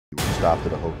stopped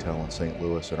at a hotel in St.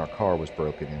 Louis and our car was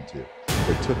broken into.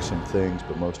 They took some things,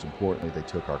 but most importantly, they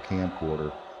took our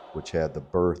camcorder, which had the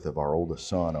birth of our oldest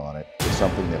son on it. It's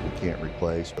something that we can't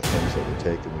replace, but things that were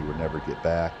taken we would never get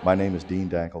back. My name is Dean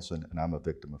Dankelson, and I'm a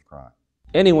victim of crime.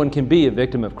 Anyone can be a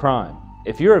victim of crime.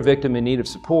 If you're a victim in need of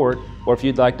support, or if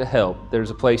you'd like to help,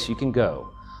 there's a place you can go.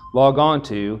 Log on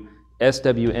to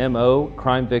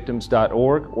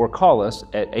swmocrimevictims.org or call us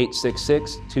at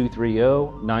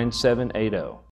 866-230-9780.